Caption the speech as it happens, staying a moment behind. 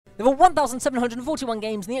There are 1,741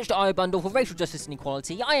 games in the HAAAAARGE bundle for racial justice and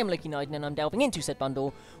equality. I am Loki Naiden, and I'm delving into said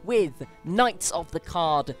bundle with Knights of the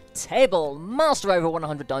Card Table. Master over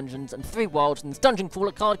 100 dungeons and 3 worlds in this dungeon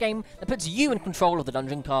crawler card game that puts you in control of the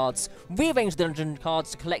dungeon cards. Rearrange the dungeon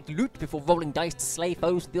cards to collect loot before rolling dice to slay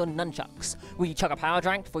foes with your nunchucks. Will you chug a power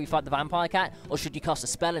drink before you fight the vampire cat, or should you cast a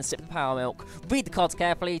spell and sip the power milk? Read the cards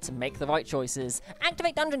carefully to make the right choices.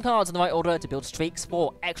 Activate dungeon cards in the right order to build streaks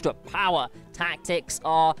for extra power. Tactics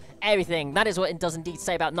are everything. That is what it does indeed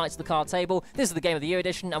say about Knights of the Card Table. This is the Game of the Year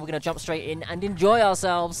edition, and we're going to jump straight in and enjoy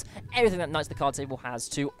ourselves. Everything that Knights of the Card Table has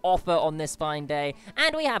to offer on this fine day.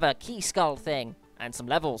 And we have a key skull thing, and some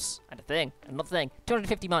levels, and a thing, and another thing.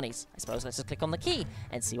 250 monies. I suppose let's just click on the key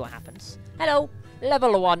and see what happens. Hello.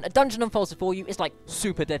 Level 1. A dungeon unfolds before you. It's like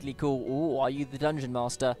super deadly cool. Ooh, are you the dungeon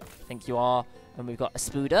master? I think you are. And we've got a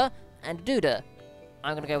spooder and a dooder.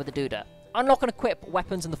 I'm going to go with the dooder. Unlock and equip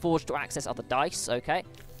weapons in the forge to access other dice. Okay.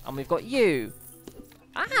 And we've got you.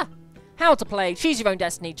 Ah! How to play. Choose your own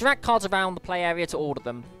destiny. Drag cards around the play area to order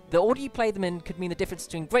them. The order you play them in could mean the difference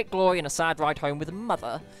between great glory and a sad ride home with a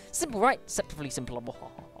mother. Simple, right? Deceptively simple.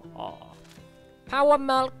 Power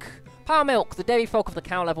milk. Power milk. The dairy folk of the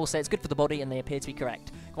cow level say it's good for the body, and they appear to be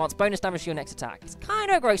correct. Grants bonus damage to your next attack. It's kind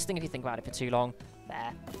of a gross thing if you think about it for too long.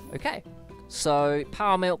 There. Okay. So,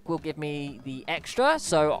 power milk will give me the extra,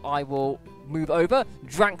 so I will move over,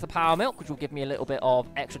 drank the power milk, which will give me a little bit of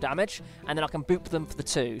extra damage, and then I can boop them for the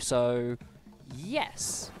 2, so,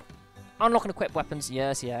 yes. Unlock and equip weapons,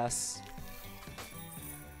 yes, yes.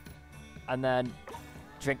 And then,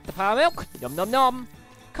 drink the power milk, yum nom nom.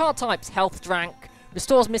 Card types, health drank,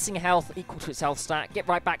 restores missing health equal to its health stat, get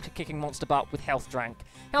right back to kicking monster butt with health drank.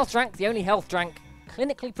 Health drank, the only health drank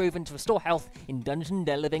clinically proven to restore health in dungeon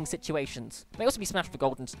delving situations. May also be smashed for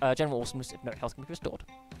gold and general awesomeness if no health can be restored.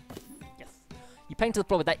 Yes. You paint to the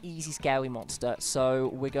floor with that easy, scary monster, so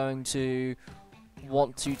we're going to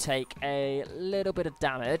want to take a little bit of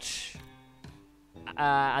damage,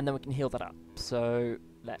 and then we can heal that up. So,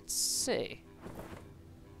 let's see.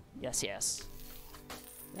 Yes, yes.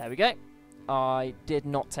 There we go. I did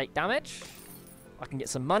not take damage. I can get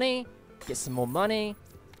some money, get some more money,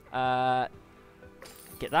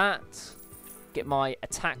 get that. Get my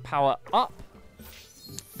attack power up.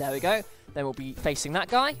 There we go. Then we'll be facing that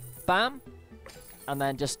guy. Bam. And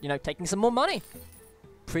then just, you know, taking some more money.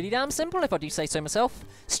 Pretty damn simple, if I do say so myself.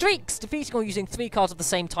 Streaks. Defeating or using 3 cards of the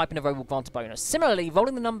same type in a row will grant a bonus. Similarly,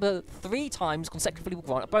 rolling the number 3 times consecutively will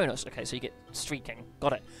grant a bonus. Okay, so you get streaking.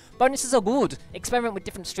 Got it. Bonuses are good. Experiment with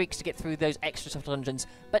different streaks to get through those extra tough dungeons.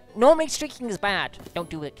 But normally streaking is bad.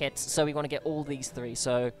 Don't do it, kids. So we want to get all these 3.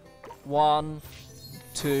 So, 1...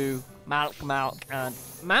 2, Malk, and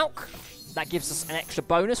Malk. That gives us an extra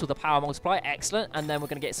bonus with a power multiplier. Excellent. And then we're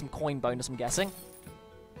going to get some coin bonus, I'm guessing.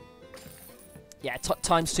 Yeah,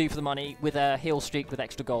 times 2 for the money with a heal streak with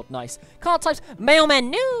extra gold. Nice. Card types.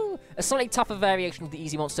 Mailman. No! A slightly tougher variation of the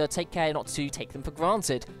easy monster. Take care not to take them for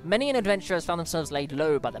granted. Many an adventurer has found themselves laid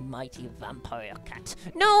low by the mighty vampire cat.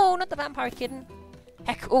 No, not the vampire kitten.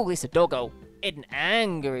 Heck, oh, it's a doggo. It's an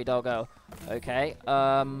angry doggo. Okay,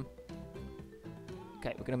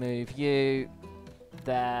 okay, we're going to move you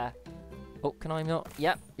there. Oh, can I not?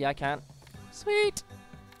 Yep, yeah, I can. Sweet.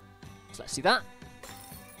 So let's see that.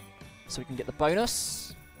 So we can get the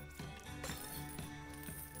bonus.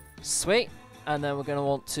 Sweet. And then we're going to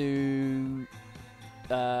want to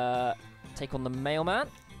take on the mailman.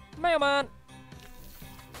 Mailman!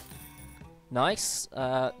 Nice.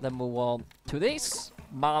 Then we'll want 2 of these.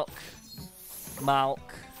 Malk.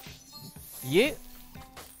 You.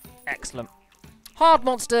 Excellent. Hard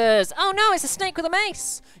monsters! Oh no, it's a snake with a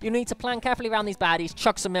mace! You need to plan carefully around these baddies,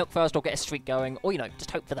 chug some milk first or get a streak going, or, you know,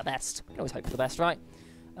 just hope for the best. You can always hope for the best, right?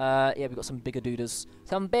 Yeah, we've got some bigger dooders.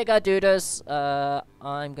 I'm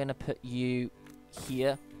going to put you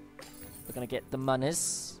here. We're going to get the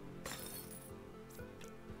monies.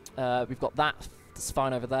 We've got that. That's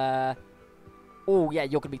fine over there. Oh, yeah,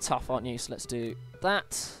 you're going to be tough, aren't you? So let's do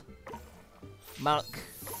that. Malk.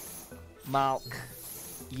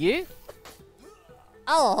 You.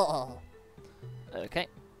 Oh! Okay.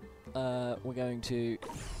 We're going to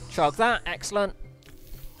chug that. Excellent.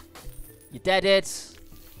 You deaded.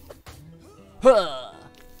 Huh!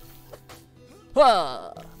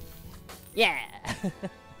 Huh! Yeah!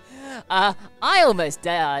 I almost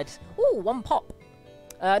died. Ooh, 1 pop.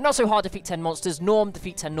 Not so hard to defeat 10 monsters. Norm,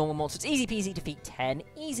 defeat 10 normal monsters. Easy peasy, defeat 10.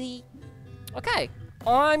 Easy. Okay.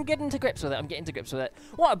 I'm getting to grips with it.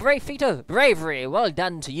 What a brave feat of bravery. Well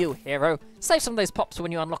done to you, hero. Save some of those pops for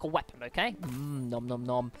when you unlock a weapon, okay? Nom nom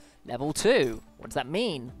nom. Level 2. What does that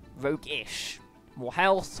mean? Rogue-ish. More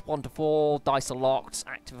health, 1 to 4, dice are locked,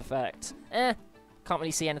 active effect. Can't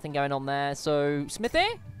really see anything going on there. So, smithy?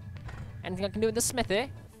 Anything I can do with the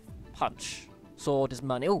smithy? Punch. Sword is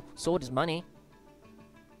money. Oh, sword is money.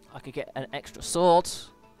 I could get an extra sword.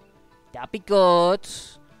 That'd be good.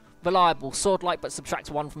 Reliable. Sword light but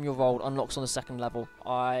subtracts 1 from your roll. Unlocks on the 2nd level.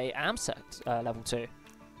 I am set level 2.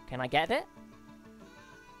 Can I get it?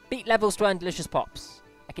 Beat levels to earn delicious pops.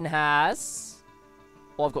 I can has...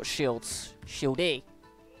 Oh, I've got shields. Shield E.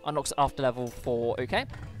 Unlocks after level 4. Okay.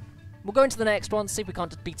 We'll go into the next one. See if we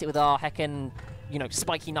can't just beat it with our heckin', you know,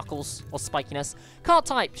 spiky knuckles or spikiness. Card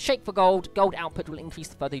type. Shake for gold. Gold output will increase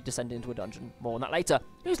the further you descend into a dungeon. More on that later.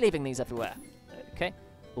 Who's leaving these everywhere? Okay.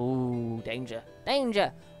 Ooh, danger.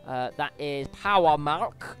 Danger. That is power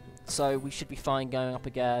mark. So we should be fine going up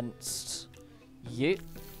against you.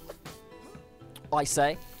 I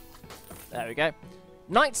say. There we go.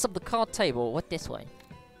 Knights of the card table. What this way?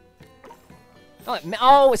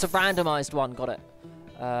 Oh, it's a randomized one. Got it.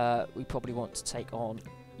 We probably want to take on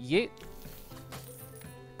you.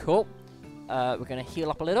 Cool. We're going to heal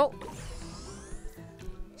up a little.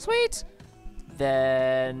 Sweet.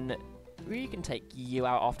 Then we can take you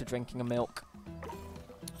out after drinking a milk.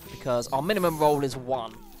 Because our minimum roll is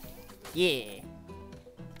 1. Yeah.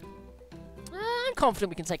 I'm confident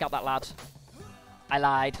we can take out that lad. I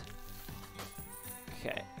lied.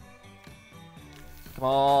 Okay. Come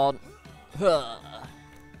on. Huh.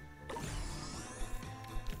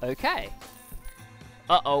 Okay.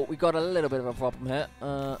 Uh-oh, we got a little bit of a problem here.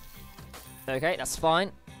 Okay, that's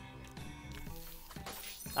fine.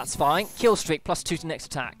 That's fine. Kill streak, +2 to next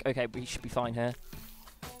attack. Okay, we should be fine here.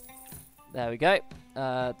 There we go.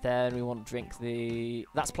 Then we want to drink the...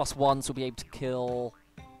 That's +1, so we'll be able to kill...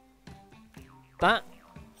 that.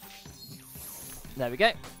 There we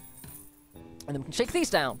go. And then we can shake these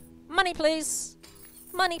down. Money, please.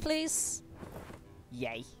 Money, please.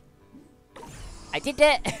 Yay. I did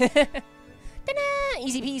it. Ta-da!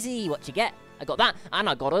 Easy peasy. What you get? I got that. And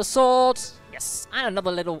I got a sword. Yes. And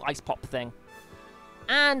another little ice pop thing.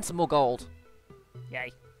 And some more gold.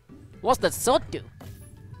 Yay. What's the sword do?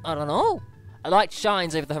 I don't know. A light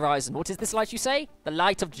shines over the horizon. What is this light you say? The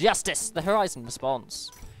light of justice. The horizon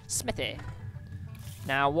responds. Smithy.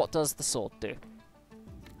 Now, what does the sword do?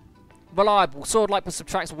 Reliable. Sword light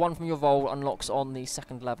subtracts 1 from your roll. Unlocks on the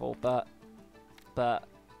 2nd level. But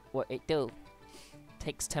what it do?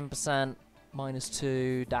 Takes 10%.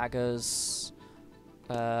 -2. Daggers.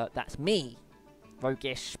 That's me.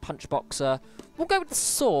 Roguish. Punch boxer. We'll go with the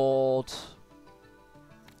sword.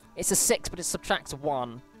 It's a 6, but it subtracts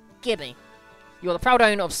 1. Gimme. You are the proud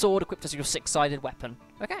owner of sword equipped as your 6-sided weapon.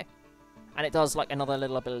 Okay. And it does like another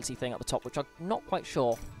little ability thing at the top, which I'm not quite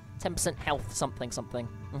sure. 10% health something something.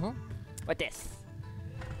 Like this.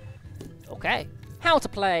 Okay. How to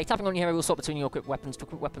play. Tapping on your hero will swap between your equipped weapons. To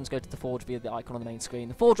equip weapons, go to the forge via the icon on the main screen.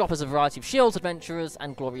 The forge offers a variety of shields, adventurers,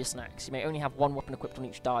 and glorious snacks. You may only have 1 weapon equipped on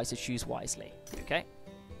each die, so choose wisely. Okay.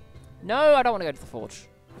 No, I don't want to go to the forge.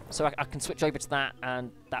 So I can switch over to that,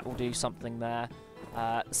 and that will do something there.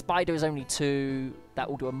 The spider is only 2. That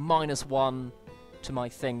will do a -1 to my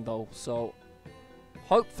thing, though. So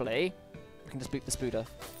hopefully we can just boot the spooder.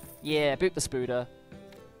 Yeah, boot the spooder.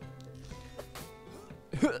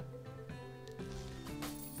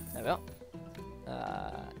 There we are.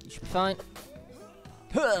 You should be fine.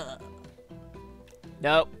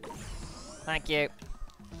 No. Thank you.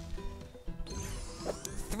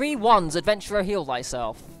 3 1s, adventurer, heal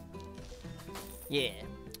thyself. Yeah.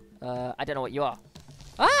 I don't know what you are.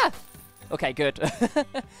 Ah! Okay, good.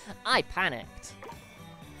 I panicked.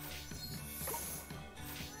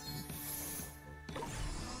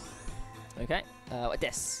 Okay. What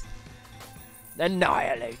this?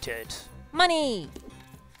 Annihilated. Money!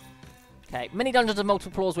 Okay, many dungeons have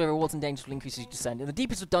multiple floors where rewards and dangers will increase as you descend. In the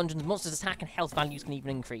deepest of dungeons, monsters' attack and health values can even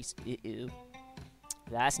increase. Ew.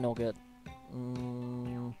 That's no good.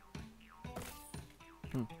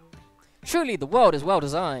 Truly, the world is well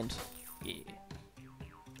designed. Yeah.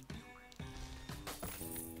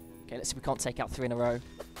 Okay, let's see if we can't take out 3 in a row.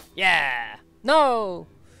 Yeah! No!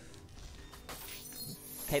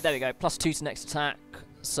 Okay, there we go. +2 to next attack.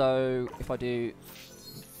 So, if I do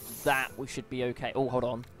that, we should be okay. Oh, hold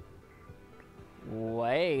on.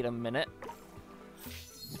 Wait a minute.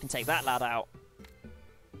 We can take that lad out.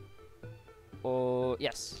 Or,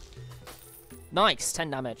 yes. Nice,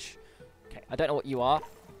 10 damage. Okay, I don't know what you are.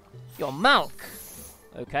 You're Malk!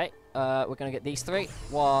 Okay, we're going to get these 3.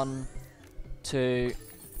 1, 2,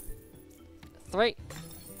 3.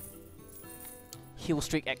 Heal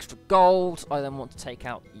streak extra gold. I then want to take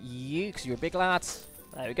out you, because you're a big lad.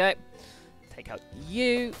 There we go. Take out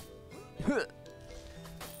you.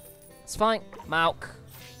 It's fine. Malk.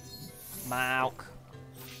 Malk.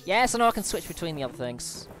 Yes, I know I can switch between the other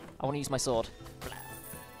things. I want to use my sword.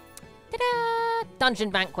 Ta-da!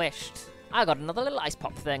 Dungeon vanquished. I got another little ice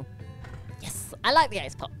pop thing. Yes, I like the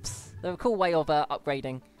ice pops. They're a cool way of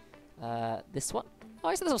upgrading this one. Oh,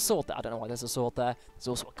 there's a sword there. I don't know why there's a sword there. There's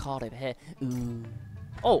also a card over here. Ooh.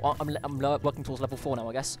 Oh, I'm working towards level 4 now,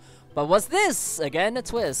 I guess. But what's this? Again, a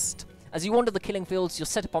twist. As you wander the killing fields, you're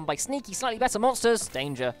set upon by sneaky, slightly better monsters.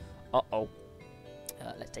 Danger. Uh-oh.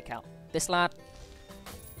 Let's take out this lad.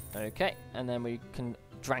 Okay, and then we can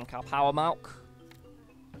drink our power milk.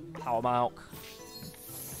 Power milk.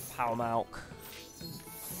 Power milk.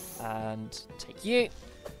 And take you.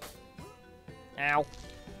 Ow.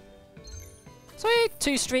 Sweet!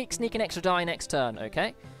 2 streaks, sneak an extra die next turn.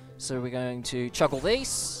 Okay, so we're going to chuggle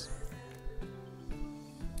these.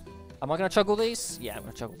 Am I going to chuggle these? Yeah, I'm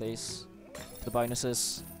going to chuggle these for the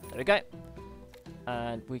bonuses. There we go.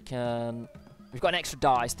 And we can... We've got an extra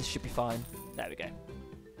die, so this should be fine. There we go.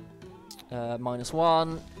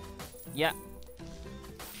 -1. Yeah.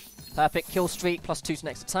 Perfect. Kill streak, +2 to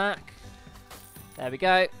next attack. There we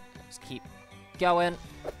go. Let's keep going.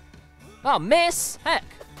 Oh, miss! Heck!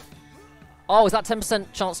 Oh, is that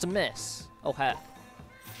 10% chance to miss? Oh, heck.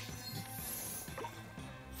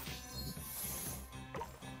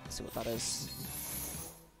 Let's see what that is.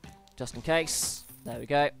 Just in case. There we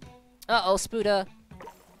go. Uh-oh, Spooder.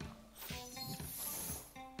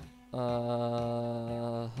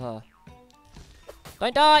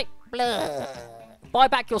 Don't die! Blah. Buy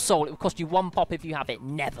back your soul. It will cost you 1 pop if you have it.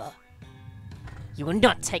 Never. You will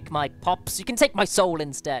not take my pops. You can take my soul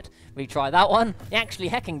instead. Retry that one. He actually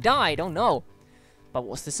hecking died. Oh no. But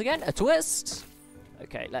what's this again? A twist?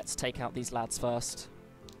 Okay, let's take out these lads first.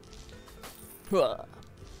 Okay,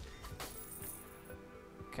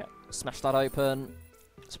 smash that open.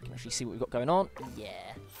 So we can actually see what we've got going on.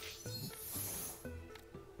 Yeah.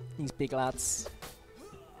 These big lads.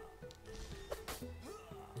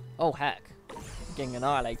 Oh heck. I'm getting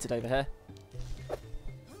annihilated over here.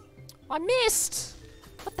 I missed!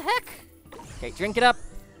 What the heck? Okay, drink it up.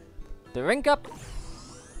 Drink up.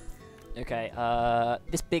 Okay,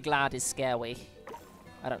 this big lad is scary.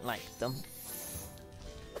 I don't like them.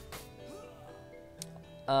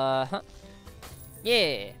 Uh-huh.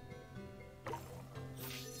 Yeah.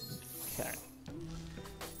 Okay.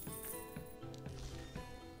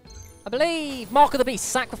 I believe Mark of the Beast.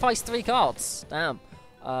 Sacrifice 3 cards. Damn.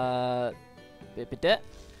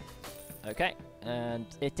 Okay. And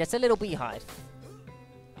it's a little beehive.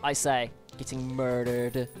 I say, getting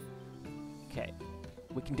murdered. Okay,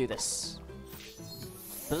 we can do this.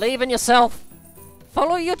 Believe in yourself.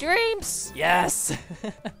 Follow your dreams. Yes.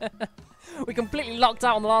 We completely locked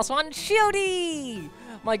out on the last one. Shieldy,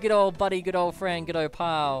 my good old buddy, good old friend, good old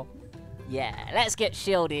pal. Yeah, let's get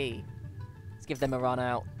Shieldy. Let's give them a run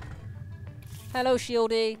out. Hello,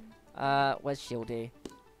 Shieldy. Where's Shieldy?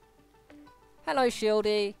 Hello,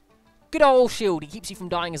 Shieldy. Good old shield. He keeps you from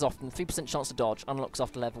dying as often. 3% chance to dodge. Unlocks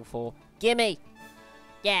after level 4. Gimme!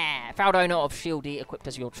 Yeah! Proud owner of Shieldy equipped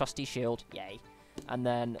as your trusty shield. Yay. And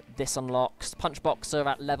then this unlocks Punch Boxer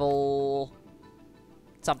at level...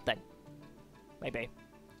 something. Maybe.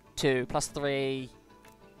 2 plus 3.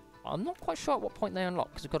 I'm not quite sure at what point they unlock,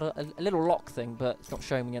 because we've got a little lock thing, but it's not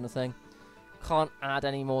showing me anything. Can't add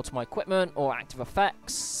any more to my equipment or active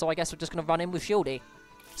effects, so I guess we're just going to run in with Shieldy.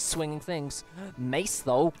 Swinging things. Mace,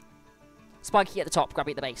 though. Spiky at the top,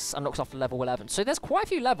 grabby at the base, unlocks after level 11. So there's quite a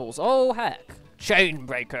few levels. Oh, heck.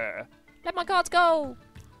 Chainbreaker. Let my cards go.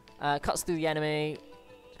 Cuts through the enemy.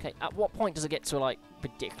 Okay, at what point does it get to, like,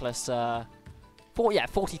 ridiculous... yeah,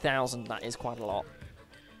 40,000. That is quite a lot.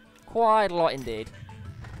 Quite a lot indeed.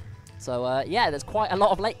 So, yeah, there's quite a lot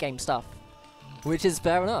of late game stuff. Which is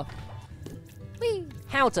fair enough. Whee!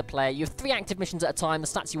 How to play. You have 3 active missions at a time. The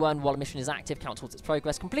stats you earn while a mission is active count towards its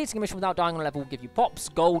progress. Completing a mission without dying on a level will give you pops,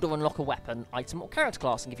 gold, or unlock a weapon, item, or character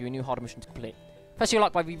class, and give you a new harder mission to complete. Press your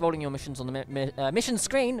luck by re-rolling your missions on the mission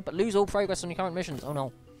screen, but lose all progress on your current missions. Oh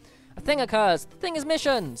no. A thing occurs. The thing is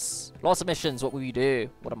missions. Lots of missions. What will you do?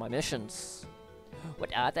 What are my missions?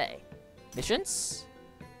 What are they? Missions?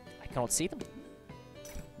 I cannot see them.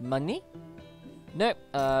 Money? Nope.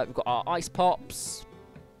 We've got our ice pops.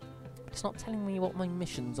 It's not telling me what my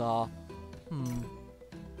missions are.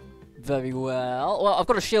 Very well. Well, I've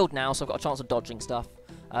got a shield now, so I've got a chance of dodging stuff.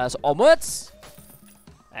 So onwards.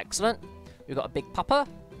 Excellent. We've got a Big Papa.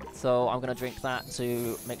 So I'm going to drink that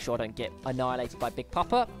to make sure I don't get annihilated by Big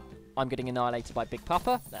Papa. I'm getting annihilated by Big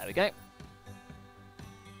Papa. There we go. Okay,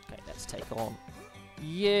 let's take on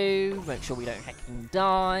you. Make sure we don't hecking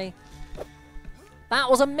die. That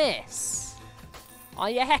was a miss. Are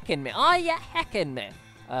you hecking me? Are you hecking me?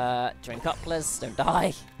 Drink up, please. Don't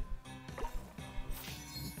die.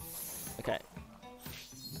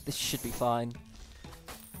 This should be fine.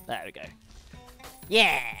 There we go.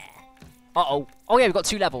 Yeah! Uh-oh. Oh, yeah, we've got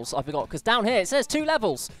 2 levels. I forgot, because down here it says 2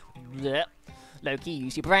 levels. Blech. Loki,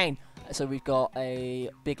 use your brain. So we've got a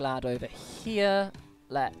big lad over here.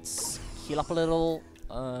 Let's heal up a little.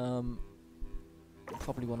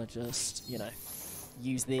 Probably want to just, you know,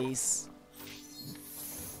 use these.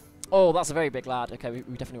 Oh, that's a very big lad. Okay, we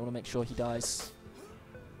definitely want to make sure he dies.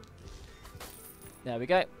 There we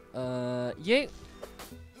go. You.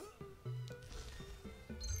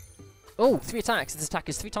 Oh, 3 attacks. This attack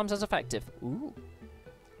is 3 times as effective. Ooh.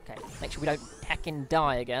 Okay, make sure we don't heckin'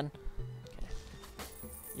 die again. Okay.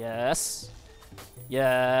 Yes.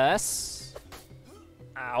 Yes.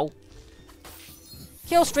 Ow.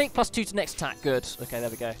 Kill streak plus 2 to next attack. Good. Okay, there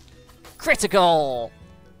we go. Critical.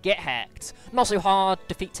 Get hacked. Not so hard.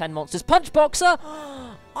 Defeat 10 monsters. Punch boxer.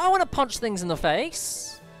 I want to punch things in the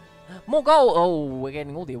face. More gold. Oh, we're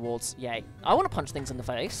getting all the awards. Yay. I want to punch things in the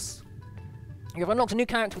face. You have unlocked a new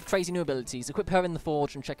character with crazy new abilities. Equip her in the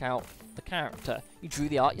forge and check out the character. You drew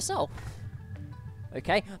the art yourself.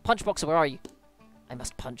 Okay. Punch boxer, where are you? I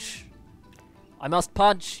must punch. I must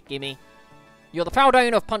punch. Gimme. You're the proud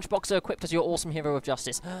owner of Punch Boxer, equipped as your awesome hero of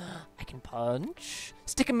justice. I can punch.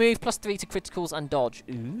 Stick and move, plus 3 to criticals and dodge.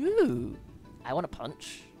 Ooh. I want to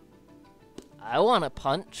punch. I want to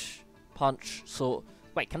punch. Punch, sword.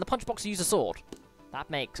 Wait, can the Punch Boxer use a sword? That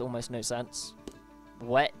makes almost no sense.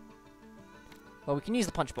 What? Well, we can use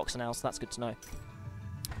the Punch Boxer now, so that's good to know.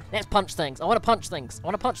 Let's punch things. I want to punch things. I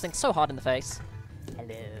want to punch things so hard in the face.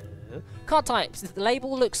 Hello. Card types. The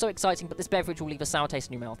label looks so exciting, but this beverage will leave a sour taste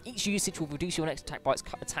in your mouth. Each usage will reduce your next attack by its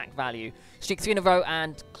attack value. Streak 3 in a row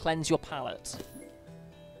and cleanse your palate.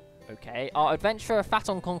 Okay. Our adventurer, fat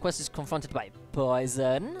on conquest, is confronted by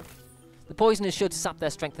poison. The poison is sure to sap their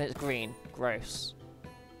strength and it's green. Gross.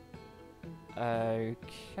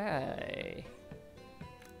 Okay.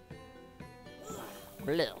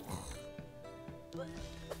 Blech.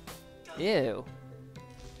 Ew.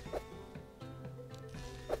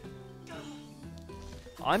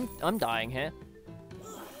 I'm dying here.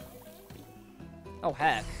 Oh,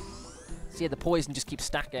 heck. See, the poison just keeps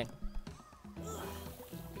stacking.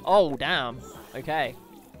 Oh, damn. Okay.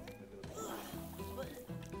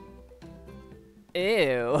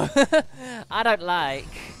 Ew. I don't like.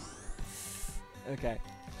 Okay.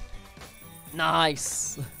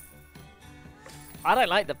 Nice. I don't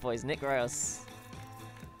like the poison. It's gross.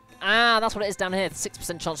 Ah, that's what it is down here.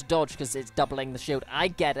 6% chance to dodge because it's doubling the shield. I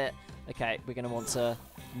get it. Okay, we're going to want to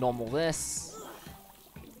normal this.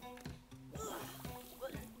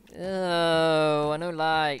 Oh, I don't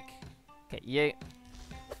like. Okay, you.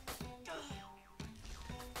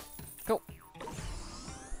 Cool.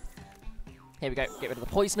 Here we go. Get rid of the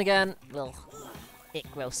poison again. Ugh.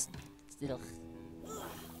 It gross. Ugh.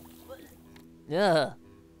 Ugh.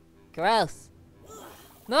 Gross.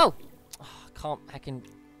 No! Oh, I can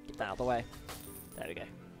get that out of the way. There we go.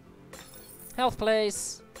 Health,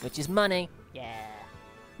 please. Which is money. Yeah.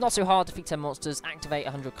 Not so hard. Defeat 10 monsters. Activate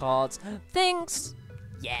 100 cards. Things.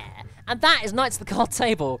 Yeah. And that is Knights of the Card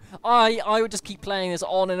Table. I would just keep playing this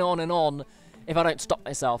on and on and on if I don't stop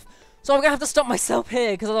myself. So I'm going to have to stop myself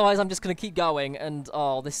here because otherwise I'm just going to keep going. And,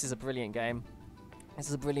 oh, this is a brilliant game. This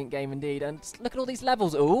is a brilliant game indeed. And look at all these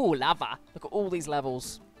levels. Ooh, lava. Look at all these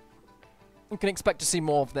levels. You can expect to see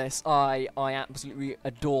more of this. I absolutely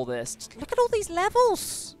adore this. Just look at all these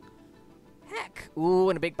levels. Heck. Ooh,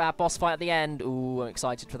 and a big bad boss fight at the end. Ooh, I'm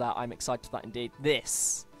excited for that. I'm excited for that indeed.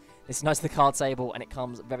 This is Knights of the Card Table, and it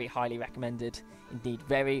comes very highly recommended. Indeed,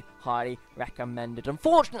 very highly recommended.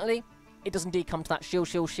 Unfortunately, it does indeed come to that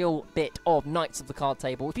shill bit of Knights of the Card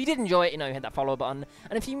Table. If you did enjoy it, you know, hit that follow button.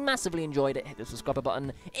 And if you massively enjoyed it, hit the subscribe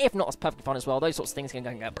button. If not, it's perfectly fun as well. Those sorts of things can go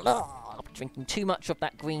and go blah. Drinking too much of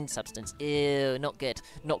that green substance. Ew, not good.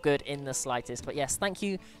 Not good in the slightest. But yes, thank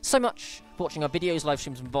you so much for watching our videos, live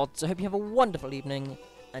streams, and VODs. I hope you have a wonderful evening,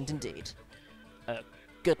 and indeed, a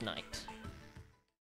good night.